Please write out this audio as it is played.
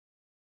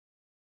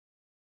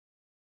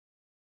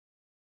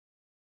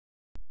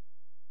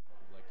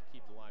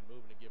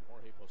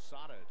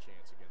Osada a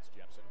chance against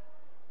Jepson.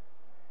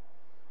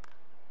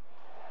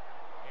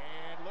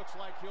 And looks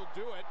like he'll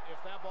do it. If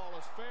that ball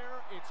is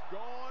fair, it's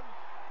gone.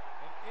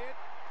 And it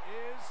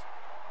is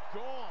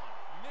gone.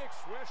 Nick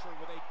Swisher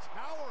with a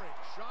towering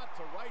shot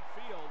to right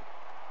field.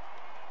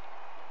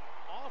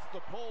 Off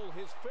the pole,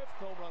 his 5th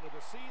home run of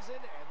the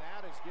season, and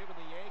that has given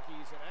the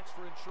Yankees an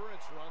extra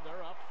insurance run.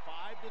 They're up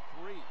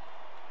 5-3.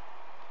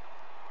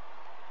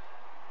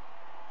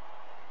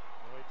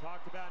 Well, we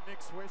talked about Nick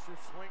Swisher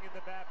swinging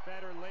the bat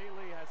better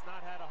lately, has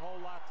not had a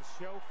whole lot to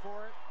show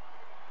for it.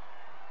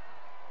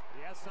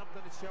 He has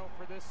something to show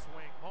for this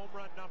swing. Home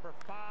run number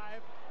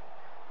 5,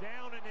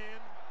 down and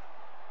in.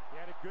 He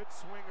had a good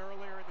swing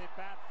earlier and the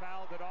bat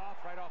fouled it off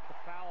right off the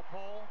foul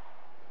pole.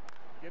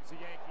 Gives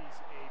the Yankees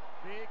a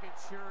big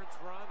insurance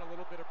run, a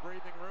little bit of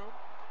breathing room.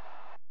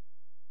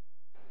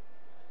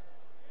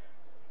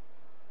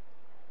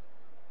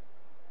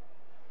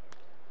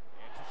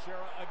 And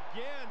Teixeira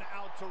again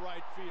out to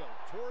right field.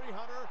 Torrey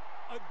Hunter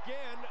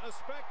again a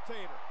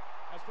spectator.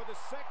 As for the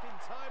 2nd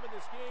time in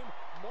this game,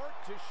 Mark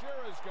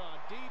Teixeira's gone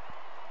deep.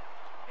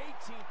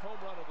 18th home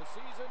run of the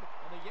season,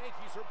 and the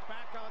Yankees are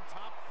back on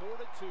top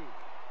 4-2.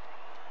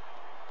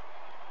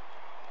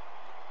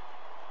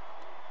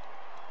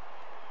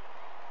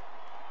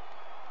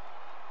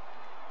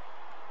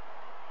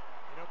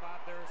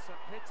 Bob, there are some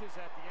pitches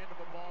at the end of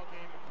a ball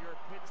game. If you're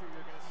a pitcher,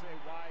 you're going to say,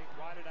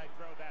 why did I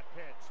throw that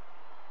pitch?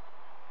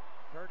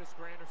 Curtis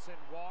Granderson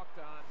walked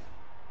on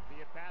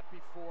the at-bat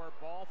before,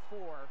 ball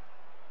 4.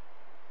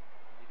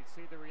 You can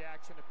see the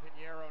reaction of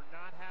Pinheiro,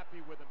 not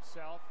happy with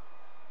himself.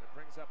 It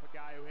brings up a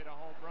guy who hit a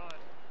home run.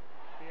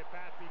 The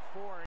at-bat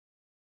before.